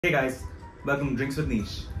Hey guys, welcome to Drinks with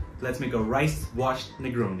Niche. Let's make a rice washed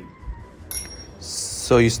Negroni.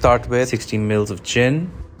 So you start with 60 ml of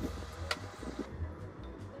gin,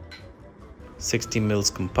 60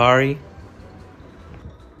 ml Campari,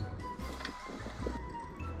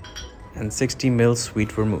 and 60 ml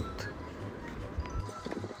Sweet Vermouth.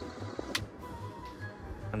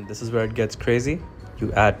 And this is where it gets crazy.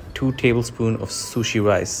 You add 2 tablespoons of sushi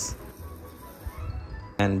rice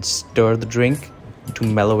and stir the drink to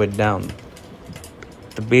mellow it down.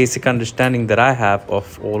 The basic understanding that I have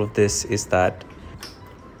of all of this is that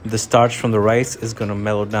the starch from the rice is going to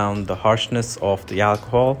mellow down the harshness of the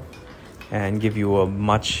alcohol and give you a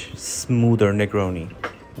much smoother Negroni.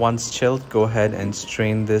 Once chilled, go ahead and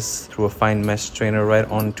strain this through a fine mesh strainer right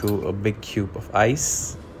onto a big cube of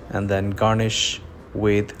ice, and then garnish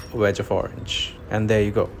with a wedge of orange. And there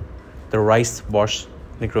you go, the rice washed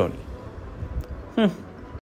Negroni.